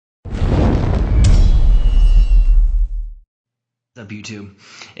What's up, YouTube?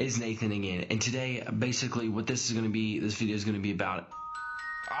 It is Nathan again, and today, basically, what this video is going to be about.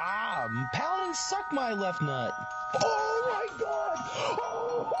 Paladins suck my left nut. Oh my god!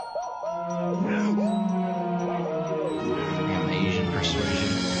 Damn Asian persuasion.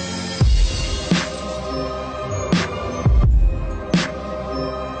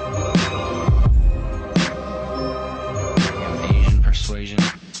 Damn Asian persuasion.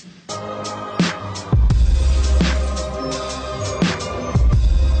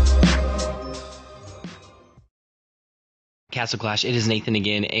 Castle Clash, it is Nathan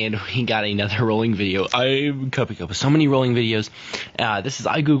again, and we got another rolling video. I'm coming up with so many rolling videos. This is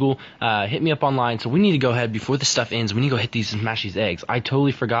iGoogle. Hit me up online. So we need to go ahead before the stuff ends. We need to go hit these and smash these eggs. I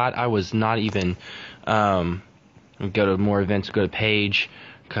totally forgot. I was not even go to more events. Go to page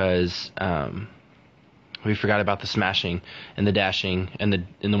because we forgot about the smashing and the dashing and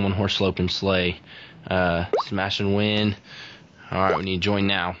the one horse slope and sleigh. Smash and win. All right, we need to join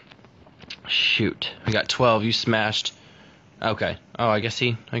now. Shoot, we got 12. You smashed. Okay. Oh, I guess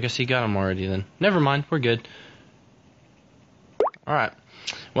he got him already then. Never mind. We're good. All right.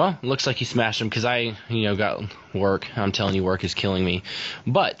 Well, it looks like he smashed him because I, got work. I'm telling you, work is killing me.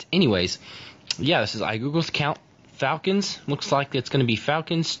 But anyways, yeah, this is iGoogle's count. Falcons. Looks like it's going to be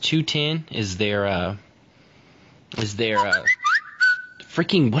Falcons. 210 is their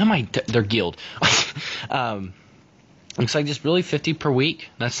freaking, what am I, their guild. Looks like just really 50 per week.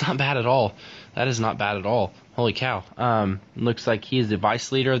 That's not bad at all. That is not bad at all. Holy cow. Looks like he is the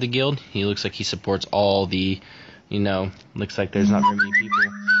vice leader of the guild. He looks like he supports all the, looks like there's not very many people.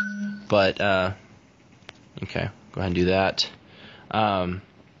 But, okay, go ahead and do that.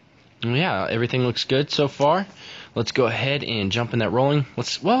 Yeah, everything looks good so far. Let's go ahead and jump in that rolling.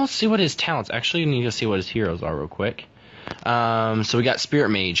 Let's see what his talents. Actually, we need to see what his heroes are real quick. So we got Spirit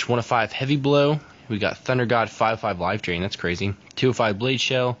Mage, 1 of 5 Heavy Blow. We got Thunder God, 5 of 5 Life Drain. That's crazy. 2 of 5 Blade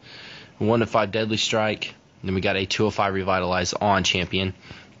Shell. 1 of 5 Deadly Strike. Then we got a 2 of 5 Revitalize on Champion.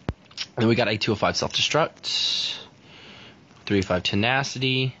 Then we got a 2 of 5 Self-Destruct. 3 of 5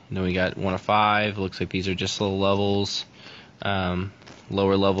 Tenacity. And then we got 1 of 5. Looks like these are just little levels.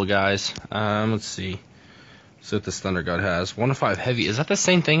 Lower level guys. Let's see. See what this Thunder God has. 1 of 5 Heavy. Is that the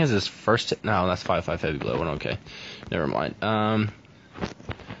same thing as his first? No, that's 5 of 5 Heavy Blow. Okay. Never mind.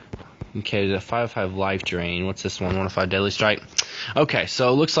 Okay, the 5 of 5 Life Drain. What's this one? 1 of 5 Deadly Strike. Okay, so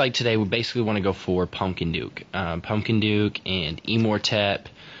it looks like today we basically want to go for Pumpkin Duke. Pumpkin Duke and Emortep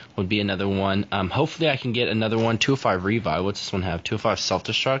would be another one. Hopefully I can get another one. 2 of 5 Revive. What's this one have? 2 of 5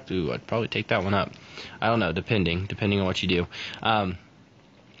 Self-Destruct. Ooh, I'd probably take that one up. I don't know, depending on what you do.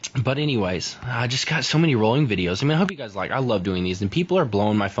 But anyways, I just got so many rolling videos. I mean, I hope you guys like. I love doing these, and people are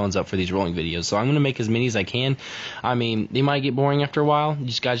blowing my phones up for these rolling videos. So I'm gonna make as many as I can. I mean, they might get boring after a while.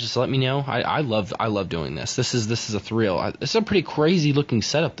 You guys just let me know. I love doing this. This is a thrill. This is a pretty crazy looking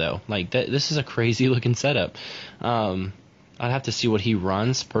setup though. Like this is a crazy looking setup. I'd have to see what he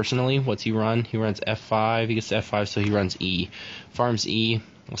runs personally. What's he run? He runs F5. He gets to F5, so he runs E. Farms E.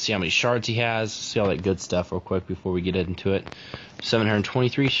 We'll see how many shards he has. See all that good stuff real quick before we get into it.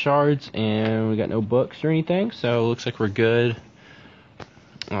 723 shards, and we got no books or anything, so it looks like we're good.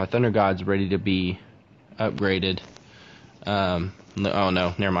 Thunder God's ready to be upgraded. Oh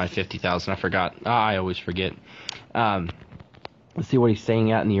no, never mind, 50,000. I forgot. I always forget. Let's see what he's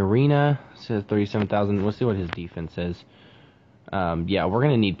saying out in the arena. It says 37,000. Let's see what his defense is. Yeah, we're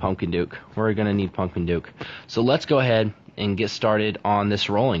gonna need Pumpkin Duke. We're gonna need Pumpkin Duke. So let's go ahead and get started on this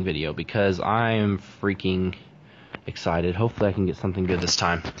rolling video because I am freaking excited. Hopefully I can get something good this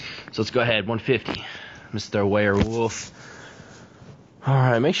time. So let's go ahead. 150. Mr. Werewolf.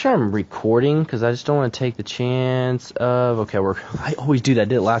 Alright, make sure I'm recording because I just don't want to take the chance of... Okay, I always do that. I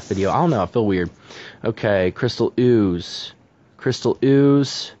did it last video. I don't know. I feel weird. Okay, Crystal Ooze. Crystal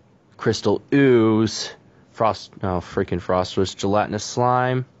Ooze. Crystal Ooze. Frostless Gelatinous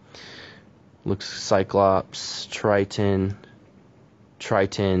Slime. Looks Cyclops. Triton.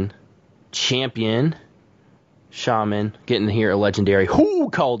 Champion. Shaman. Getting here a legendary.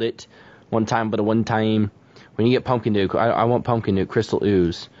 Who called it? One time. When you get Pumpkin Duke, I want Pumpkin Duke. Crystal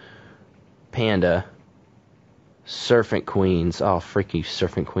Ooze. Panda. Serpent Queens. Oh, freak you,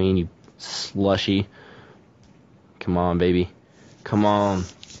 Serpent Queen, you slushy. Come on, baby. Come on.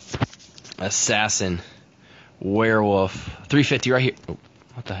 Assassin. Werewolf. 350 right here. Oh,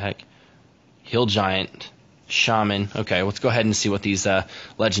 what the heck? Hill Giant. Shaman. Okay, let's go ahead and see what these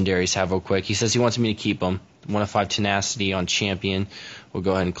legendaries have real quick. He says he wants me to keep them. 1 of 5 Tenacity on Champion. We'll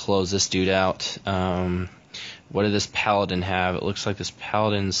go ahead and close this dude out. What did this Paladin have? It looks like this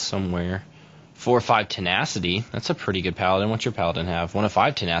Paladin's somewhere. 4 or 5 tenacity. That's a pretty good paladin. What's your paladin have? 1 of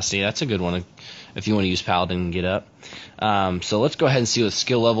 5 tenacity. That's a good one if you want to use paladin and get up. So let's go ahead and see the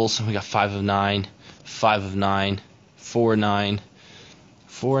skill levels. We got 5 of 9, 5 of 9, 4 9,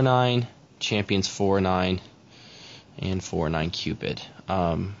 4 9, champions 4 9, and 4 9 Cupid.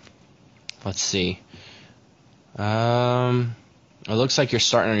 Let's see. It looks like you're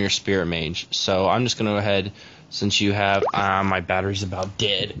starting on your spirit mage. So I'm just gonna go ahead, since you have my battery's about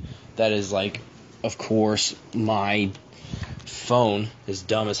dead. That is like, of course, my phone is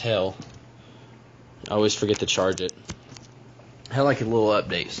dumb as hell. I always forget to charge it. I had like a little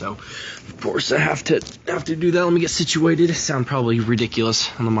update, so of course I have to do that. Let me get situated. I sound probably ridiculous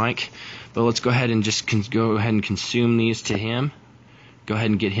on the mic, but let's go ahead and just go ahead and consume these to him. Go ahead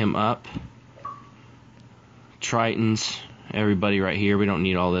and get him up. Tritons, everybody right here. We don't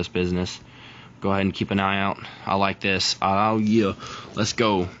need all this business. Go ahead and keep an eye out. I like this. Oh yeah, let's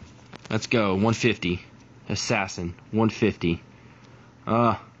go. Let's go. 150. Assassin. 150.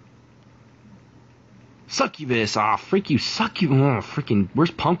 Succubus. Freak you. Succubus. Freaking.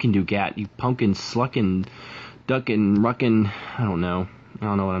 Where's Pumpkin Duke at? You pumpkin sluckin', duckin', ruckin'. I don't know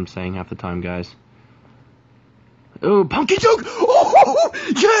what I'm saying half the time, guys. Oh, Pumpkin Duke! Oh,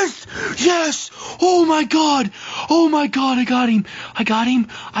 yes! Yes! Oh my god! Oh my god, I got him!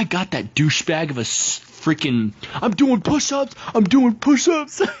 I got that douchebag of a freaking... I'm doing push-ups!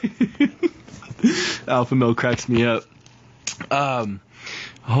 Alpha Male cracks me up.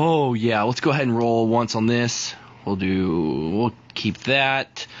 Oh yeah, let's go ahead and roll once on this. We'll keep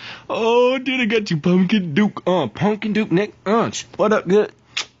that. Oh, dude, I got you, Pumpkin Duke. Pumpkin Duke, Nick. What up, good?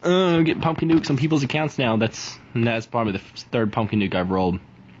 Get Pumpkin Duke some people's accounts now. That's probably the third Pumpkin Duke I've rolled.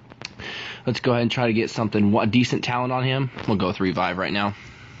 Let's go ahead and try to get something, a decent talent on him. We'll go with Revive right now.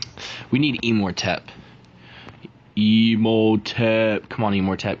 We need Emortep. Emortep. Come on,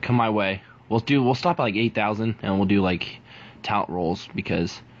 Emortep. Come my way. We'll stop at like 8,000 and we'll do like talent rolls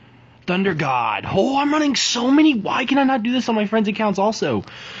because Thunder God. Oh, I'm running so many. Why can I not do this on my friends' accounts also?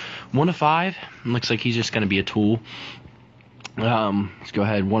 1 of 5. Looks like he's just going to be a tool. Let's go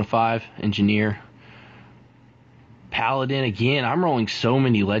ahead. 1 of 5. Engineer. Paladin again. I'm rolling so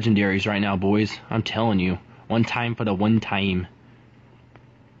many legendaries right now, boys. I'm telling you. One time for the one time.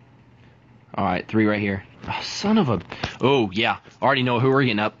 Alright, 3 right here. Oh, son of a... Oh, yeah. Already know who we're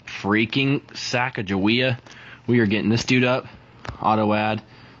getting up. Freaking Sacagawea. We are getting this dude up. Auto-add.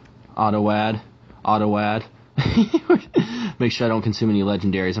 Auto-add. Auto-add. Make sure I don't consume any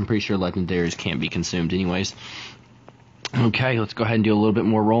legendaries. I'm pretty sure legendaries can't be consumed anyways. Okay, let's go ahead and do a little bit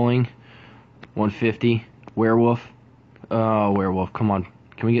more rolling. 150. Werewolf. Oh, Werewolf. Come on.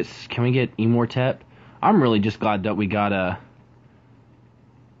 Can we get Emortep? I'm really just glad that we got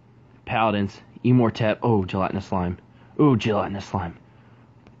Paladins. Emortep. Oh, Gelatinous Slime. Oh, Gelatinous Slime.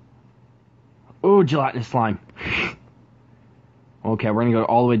 Oh, Gelatinous Slime. Okay, we're gonna go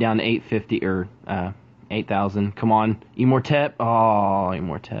all the way down to 850 or 8,000. Come on, Emortep. Oh,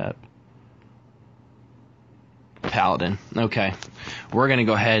 Emortep. Paladin. Okay, we're gonna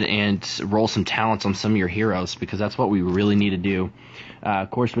go ahead and roll some talents on some of your heroes because that's what we really need to do. Of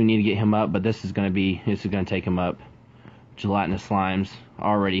course, we need to get him up, but this is gonna take him up. Gelatinous Slimes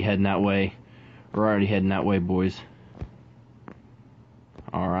already heading that way. We're already heading that way, boys.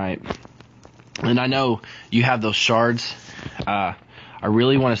 All right. And I know you have those shards. I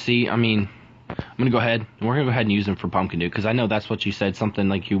really want to see. I mean, I'm gonna go ahead. We're gonna go ahead and use them for Pumpkin Duke because I know that's what you said. Something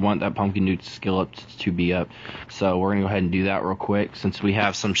like you want that Pumpkin Duke skill up to be up. So we're gonna go ahead and do that real quick. Since we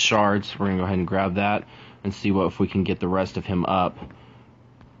have some shards, we're gonna go ahead and grab that and see if we can get the rest of him up.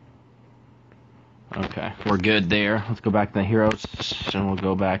 Okay, we're good there. Let's go back to the heroes, and we'll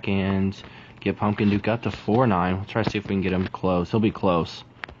go back and get Pumpkin Duke up to 4-9. We'll try to see if we can get him close. He'll be close.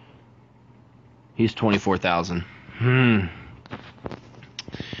 He's 24,000.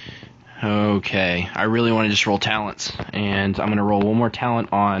 Okay, I really want to just roll talents, and I'm going to roll one more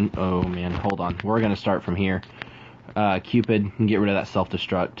talent on... Oh, man, hold on. We're going to start from here. Cupid, and get rid of that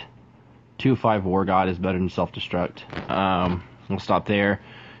self-destruct. 2-5 War God is better than self-destruct. We'll stop there.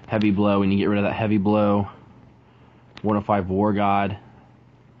 Heavy Blow, we need to get rid of that Heavy Blow. 1-5 War God.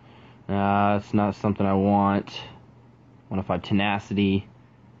 It's not something I want. 1-5 Tenacity.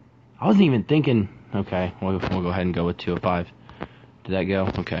 I wasn't even thinking... Okay, we'll go ahead and go with 2-5. Did that go?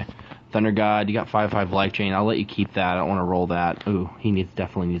 Okay. Thunder God, you got 5-5 Life Chain. I'll let you keep that. I don't want to roll that. Ooh, he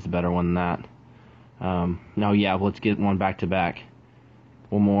definitely needs a better one than that. No, yeah, let's get one back to back.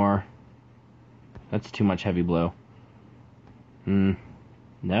 One more. That's too much Heavy Blow.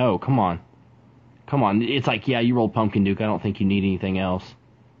 No, come on. Come on. It's like, yeah, you rolled Pumpkin Duke. I don't think you need anything else.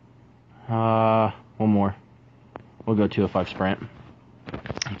 One more. We'll go 2-5 Sprint.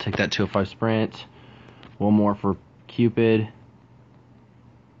 I'll take that 205 sprint. One more for Cupid.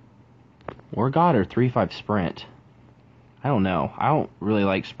 Or God, or 3-5 sprint. I don't know. I don't really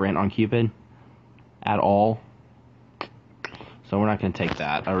like sprint on Cupid at all. So we're not going to take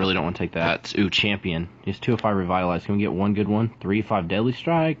that. I really don't want to take that. Ooh, champion. He's 205 revitalize. Can we get one good one? 3-5 deadly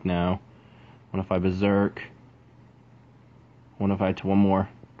strike? No. 105 berserk. 105 to one more.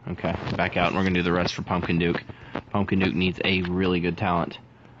 Okay, back out, and we're going to do the rest for Pumpkin Duke. Pumpkin Duke needs a really good talent.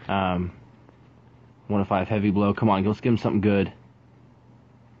 105 heavy blow. Come on, let's give him something good.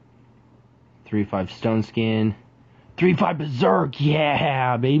 3-5 stone skin. 3-5 berserk.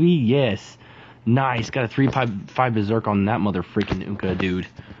 Yeah, baby. Yes. Nice. Got a 3-5 berserk on that mother freaking Unka, dude.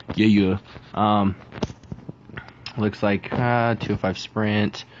 Yeah. Looks like 205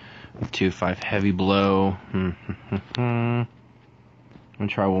 sprint. 205 heavy blow. I'm gonna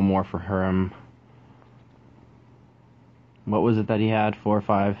try one more for him. What was it that he had?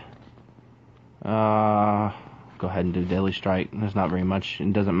 4-5. Go ahead and do daily strike. There's not very much.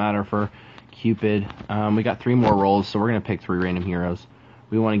 It doesn't matter for Cupid. We got 3 more rolls, so we're gonna pick 3 random heroes.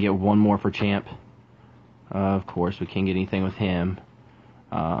 We want to get one more for Champ. Of course, we can't get anything with him.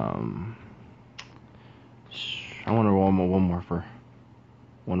 I want to roll one more for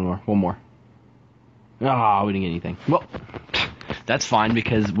one more. Ah, we didn't get anything. Well, that's fine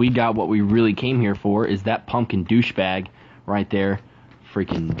because we got what we really came here for. Is that pumpkin douchebag right there?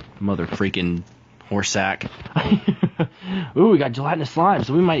 Freaking mother freaking horse sack. Ooh, we got gelatinous slime,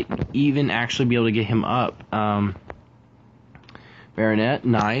 so we might even actually be able to get him up. Baronet,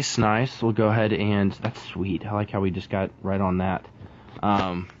 nice. We'll go ahead and that's sweet. I like how we just got right on that.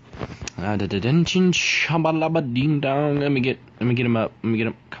 Let me get him up.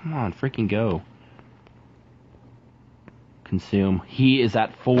 Come on, freaking go. Consume. He is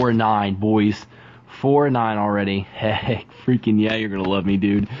at 4-9, boys. 4-9 already. Heck, freaking yeah, you're gonna love me,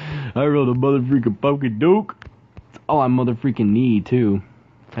 dude. I rolled a mother freaking Pumpkin Duke. That's all I mother freaking need too.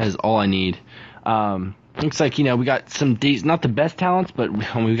 That is all I need. Looks like, we got some not the best talents, but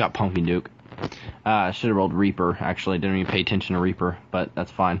we got Pumpkin Duke. Should have rolled Reaper, actually. Didn't even pay attention to Reaper, but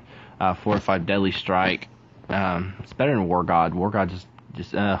that's fine. 4-5 Deadly Strike. It's better than War God. War God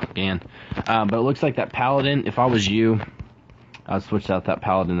just again. But it looks like that Paladin, if I was you, I'd switch out that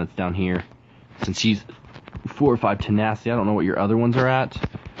Paladin that's down here. Since he's 4-5 Tenacity. I don't know what your other ones are at,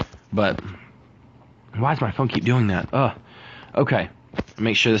 but why does my phone keep doing that? Okay.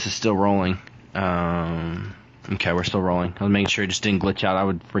 Make sure this is still rolling. Okay, we're still rolling. I was making sure it just didn't glitch out. I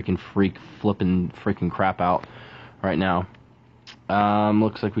would flipping crap out right now.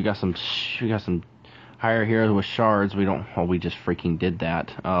 Looks like we got some higher heroes with shards. We just freaking did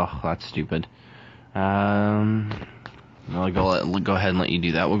that. Oh, that's stupid. I'll go ahead and let you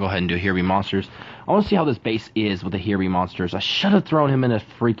do that. We'll go ahead and do Here Be Monsters. I want to see how this base is with the Here Be Monsters. I should have thrown him in a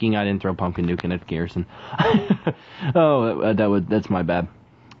freaking. I didn't throw Pumpkin Duke in a Garrison. That's my bad.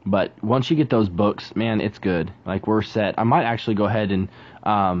 But once you get those books, man, it's good. Like, we're set. I might actually go ahead and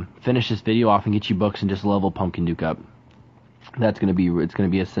finish this video off and get you books and just level Pumpkin Duke up. It's gonna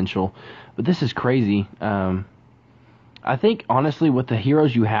be essential. But this is crazy. I think honestly, with the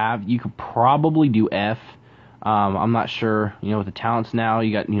heroes you have, you could probably do F. I'm not sure. With the talents now,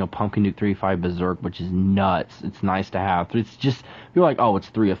 you got Pumpkin Duke 3-5 Berserk, which is nuts. It's nice to have. But it's just you're like, oh, it's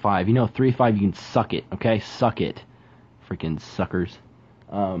 3 of 5. 3-5, you can suck it. Okay, suck it, freaking suckers.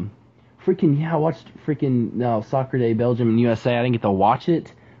 I watched Soccer Day, Belgium and USA. I didn't get to watch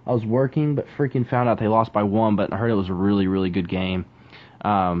it. I was working, but freaking found out they lost by 1. But I heard it was a really, really good game.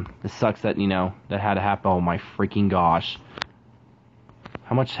 It sucks that that had to happen. Oh my freaking gosh!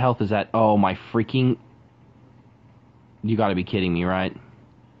 How much health is that? Oh my freaking! You got to be kidding me, right?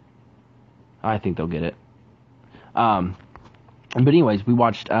 I think they'll get it. But anyways, we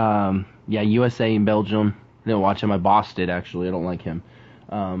watched USA and Belgium. I didn't watch him. My boss did actually. I don't like him.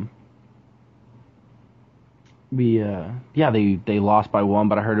 They lost by 1,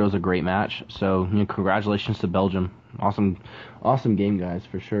 but I heard it was a great match. So congratulations to Belgium. Awesome game, guys,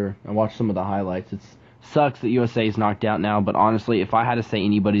 for sure. I watched some of the highlights. It sucks that USA is knocked out now, but honestly, if I had to say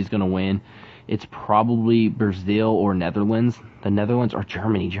anybody's gonna win, it's probably Brazil or Netherlands. The Netherlands or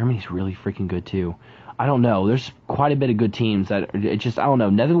Germany. Germany's really freaking good too. I don't know. There's quite a bit of good teams that I don't know.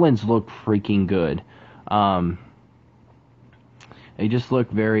 Netherlands look freaking good. They just look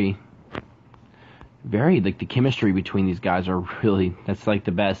very, like the chemistry between these guys are really, that's like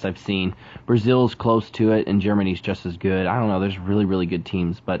the best I've seen. Brazil's close to it and Germany's just as good. I don't know. There's really, really good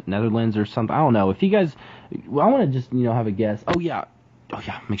teams, but Netherlands or something. I don't know. If you guys, I want to just, have a guess. Oh yeah,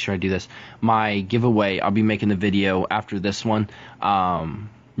 make sure I do this. My giveaway, I'll be making the video after this one.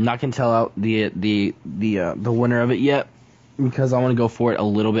 Not gonna tell out the winner of it yet, because I want to go for it a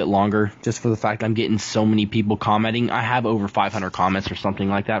little bit longer, just for the fact I'm getting so many people commenting. I have over 500 comments or something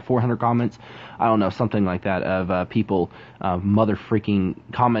like that, 400 comments, I don't know, something like that, of people mother freaking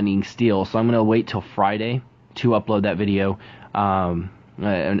commenting still. So I'm going to wait till Friday to upload that video and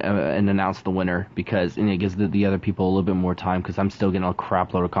announce the winner, because it gives the other people a little bit more time, because I'm still getting a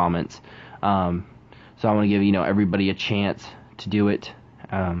crap load of comments. So I want to give everybody a chance to do it.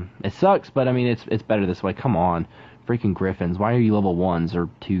 It sucks, but I mean it's better this way. Come on, freaking Griffins, why are you level 1s or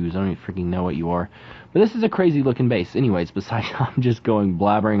 2s? I don't even freaking know what you are. But this is a crazy looking base. Anyways, besides I'm just going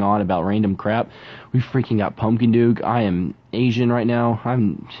blabbering on about random crap. We freaking got Pumpkin Duke. I am Asian right now.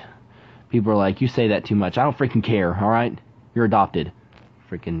 People are like, you say that too much. I don't freaking care. All right, you're adopted.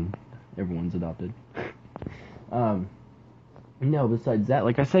 Freaking everyone's adopted. No, besides that,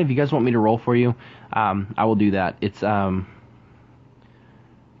 like I said, if you guys want me to roll for you, I will do that.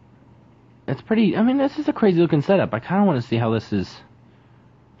 It's pretty, I mean, this is a crazy looking setup. I kind of want to see how this is.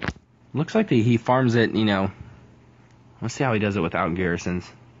 Looks like he farms it, let's see how he does it without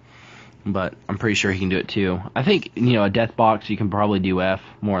garrisons. But I'm pretty sure he can do it too. I think, a death box, you can probably do F,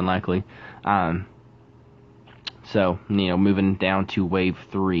 more than likely. So, moving down to wave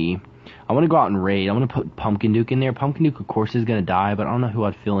 3. I want to go out and raid. I want to put Pumpkin Duke in there. Pumpkin Duke, of course, is going to die, but I don't know who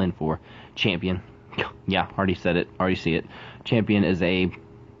I'd fill in for. Champion. Yeah, already said it. Already see it. Champion is a...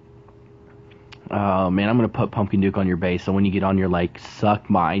 Oh, man, I'm going to put Pumpkin Duke on your base, so when you get on, you're like, suck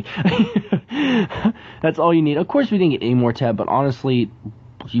my... That's all you need. Of course, we didn't get any more Tep, but honestly,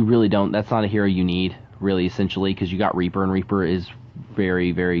 you really don't. That's not a hero you need, really, essentially, because you got Reaper, and Reaper is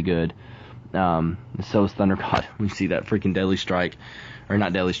very, very good. So is Thunder God. We see that freaking Deadly Strike. Or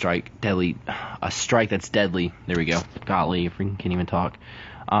not Deadly Strike. A strike that's deadly. There we go. Golly, I freaking can't even talk.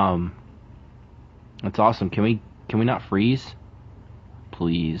 That's awesome. Can we not freeze?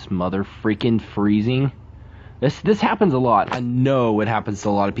 Please, mother freaking freezing. This happens a lot. I know it happens to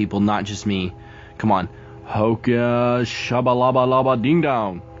a lot of people, not just me. Come on. Hoka shabalaba laba ding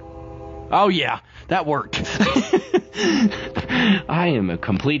dong. Oh yeah, that worked. I am a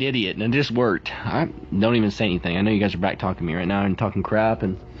complete idiot, and it just worked. I don't even say anything. I know you guys are back talking to me right now and talking crap,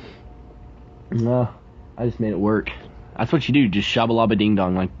 and I just made it work. That's what you do, just shabalaba ding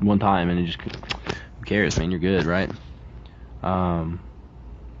dong like one time, and it just, who cares, man? You're good, right?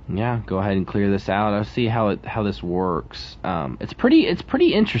 Yeah, go ahead and clear this out. I'll see how this works. It's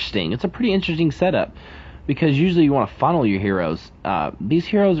pretty interesting. It's a pretty interesting setup, because usually you want to funnel your heroes. These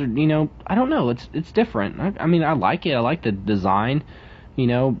heroes are, I don't know. It's different. I mean, I like it. I like the design.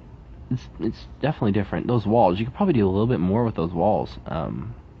 It's definitely different. Those walls, you could probably do a little bit more with those walls. I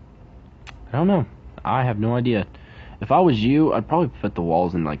don't know. I have no idea. If I was you, I'd probably put the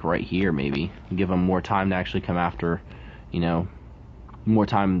walls in like right here, maybe give them more time to actually come after. More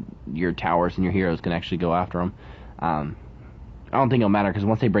time your towers and your heroes can actually go after them. I don't think it'll matter, because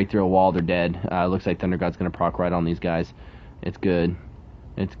once they break through a wall, they're dead. It looks like Thunder God's going to proc right on these guys. It's good.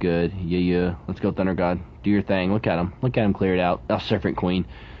 It's good. Yeah. Let's go, Thunder God. Do your thing. Look at him. Look at him clear it out. Oh, Serpent Queen.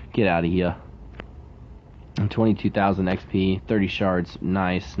 Get out of here. 22,000 XP. 30 shards.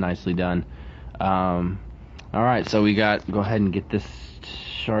 Nice. Nicely done. Alright, so we got... Go ahead and get this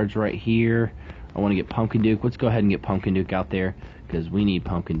shards right here. I want to get Pumpkin Duke. Let's go ahead and get Pumpkin Duke out there, because we need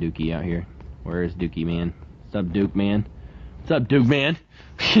Pumpkin Dookie out here. Where is Dookie, man? What's up, Duke, man? What's up, Duke, man?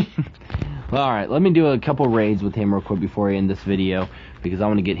 Alright, let me do a couple raids with him real quick before I end this video, because I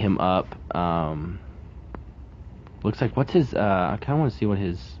want to get him up. Looks like, what's his, I kind of want to see what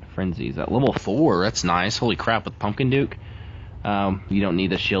his frenzy is at. Level 4, that's nice. Holy crap, with Pumpkin Duke. You don't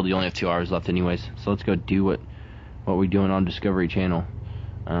need the shield, you only have 2 hours left anyways. So let's go do what we're doing on Discovery Channel.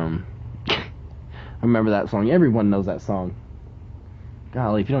 I remember that song. Everyone knows that song.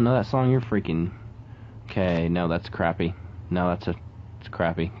 Golly, if you don't know that song, you're freaking... Okay, no, that's crappy. No, it's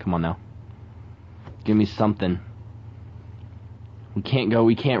crappy. Come on now. Give me something. We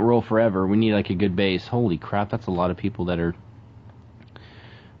can't roll forever. We need like a good base. Holy crap, that's a lot of people that are...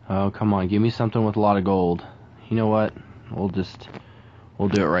 Oh, come on, give me something with a lot of gold. You know what? We'll do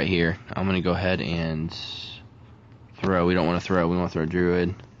it right here. I'm gonna go ahead and throw. We don't want to throw. We want to throw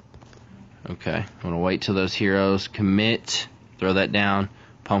Druid. Okay, I'm going to wait till those heroes commit, throw that down,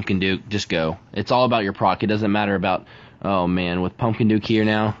 Pumpkin Duke, just go. It's all about your proc. It doesn't matter about, oh man, with Pumpkin Duke here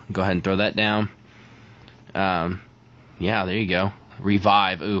now, go ahead and throw that down. Yeah, there you go.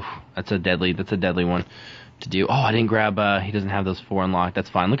 Revive, ooh, that's a deadly one to do. Oh, I didn't grab, he doesn't have those 4 unlocked, that's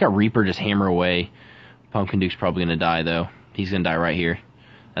fine. Look at Reaper just hammer away. Pumpkin Duke's probably going to die though. He's going to die right here.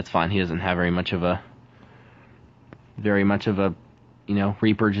 That's fine, he doesn't have very much of a,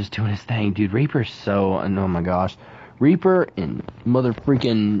 Reaper just doing his thing. Dude, Reaper's so... Oh my gosh. Reaper and mother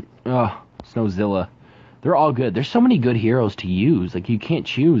freaking... Snowzilla. They're all good. There's so many good heroes to use. Like, you can't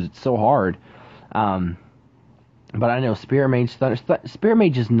choose. It's so hard. But I know Spirit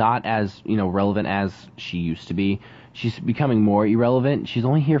Mage is not as, relevant as she used to be. She's becoming more irrelevant. She's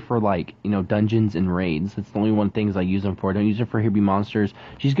only here for, like, dungeons and raids. That's the only one things I use them for. I don't use her for Here Be Monsters.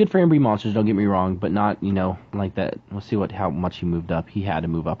 She's good for Here Be Monsters, don't get me wrong, but not, like that. Let's see how much he moved up. He had to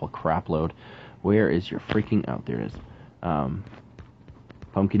move up a crap load. Where is your freaking... Oh, there it is.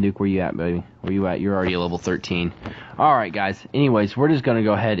 Pumpkin Duke, where you at, baby? Where you at? You're already a level 13. Alright, guys. Anyways, we're just going to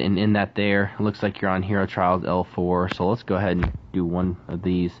go ahead and end that there. It looks like you're on Hero Trials L4, so let's go ahead and do one of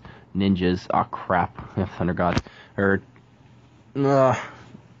these ninjas. Oh, crap. We have Thunder God. Or,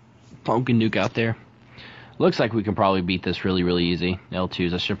 Pumpkin Duke out there. Looks like we can probably beat this really, really easy.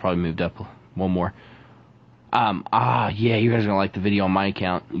 L2s. I should have probably moved up one more. Yeah, you guys are going to like the video on my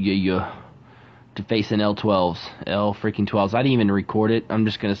account. Yeah. To face an L12s. Freaking 12s. I didn't even record it. I'm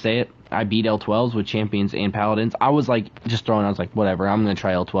just going to say it. I beat L12s with champions and paladins. I was like, just throwing, I was like, whatever, I'm going to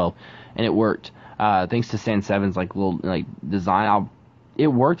try L12. And it worked. Thanks to Sand 7's like little design. It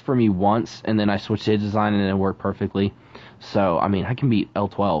worked for me once, and then I switched to design, and it worked perfectly. So, I mean, I can beat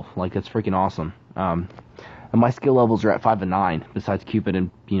L12. Like, that's freaking awesome. And my skill levels are at 5 and 9, besides Cupid and,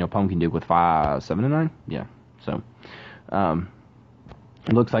 Pumpkin Duke with 7 and 9. Yeah. So,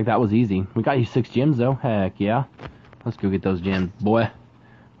 it looks like that was easy. We got you 6 gems, though. Heck, yeah. Let's go get those gems, boy. Hey,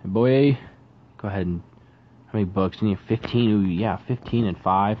 boy. Go ahead and... How many books? You need 15. Ooh, yeah, 15 and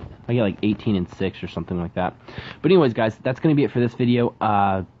 5. I get like 18 and 6 or something like that. But anyways, guys, that's going to be it for this video.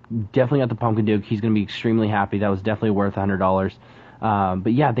 Definitely got the Pumpkin Duke. He's going to be extremely happy. That was definitely worth $100.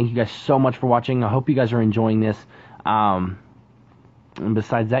 But yeah, thank you guys so much for watching. I hope you guys are enjoying this. And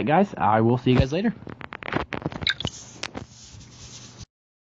besides that, guys, I will see you guys later.